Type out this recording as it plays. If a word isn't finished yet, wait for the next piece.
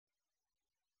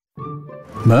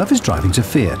Merv is driving to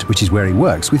Fiat, which is where he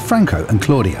works with Franco and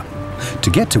Claudia. To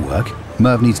get to work,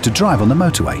 Merv needs to drive on the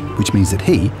motorway, which means that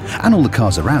he, and all the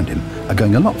cars around him, are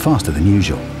going a lot faster than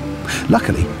usual.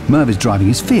 Luckily, Merv is driving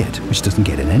his Fiat, which doesn't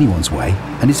get in anyone's way,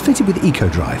 and is fitted with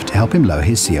EcoDrive to help him lower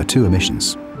his CO2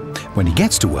 emissions. When he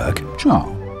gets to work,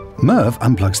 Merv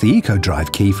unplugs the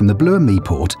EcoDrive key from the Blue and Me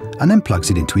port and then plugs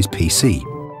it into his PC.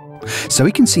 So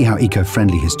he can see how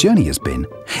eco-friendly his journey has been.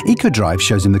 EcoDrive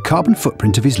shows him the carbon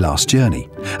footprint of his last journey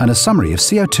and a summary of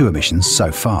CO2 emissions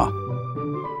so far.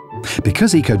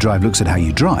 Because EcoDrive looks at how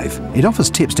you drive, it offers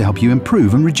tips to help you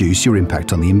improve and reduce your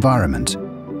impact on the environment.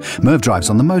 Merv drives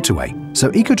on the motorway, so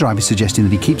EcoDrive is suggesting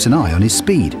that he keeps an eye on his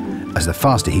speed, as the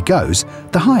faster he goes,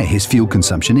 the higher his fuel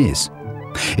consumption is.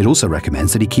 It also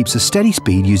recommends that he keeps a steady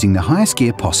speed using the highest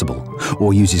gear possible,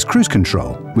 or uses cruise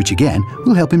control, which again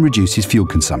will help him reduce his fuel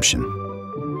consumption.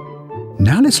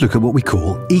 Now let's look at what we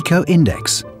call Eco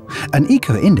Index. An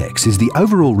Eco Index is the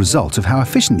overall result of how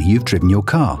efficiently you've driven your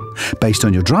car, based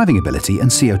on your driving ability and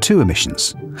CO2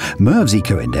 emissions. Merv's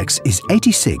Eco Index is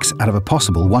 86 out of a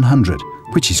possible 100,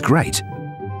 which is great.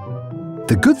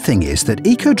 The good thing is that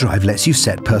EcoDrive lets you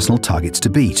set personal targets to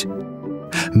beat.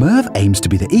 Merv aims to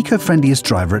be the eco-friendliest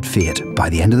driver at Fiat by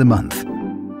the end of the month.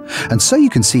 And so you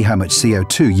can see how much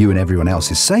CO2 you and everyone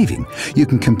else is saving, you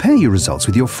can compare your results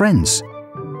with your friends,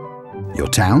 your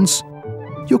towns,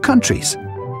 your countries,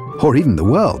 or even the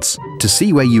world's, to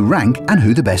see where you rank and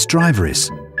who the best driver is.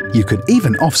 You could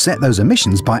even offset those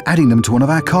emissions by adding them to one of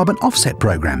our carbon offset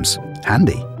programs.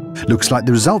 Handy. Looks like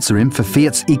the results are in for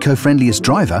Fiat's eco-friendliest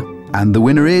driver, and the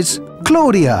winner is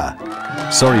Claudia!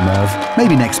 Sorry Merv,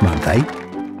 maybe next month, eh?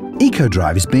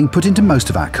 EcoDrive is being put into most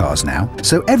of our cars now,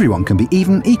 so everyone can be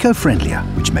even eco-friendlier,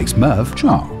 which makes Merv,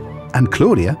 ciao, and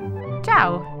Claudia,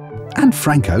 ciao, and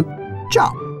Franco,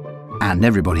 ciao, and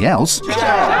everybody else,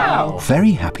 ciao,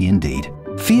 very happy indeed.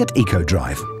 Fiat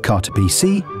EcoDrive, car to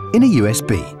PC, in a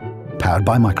USB, powered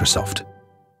by Microsoft.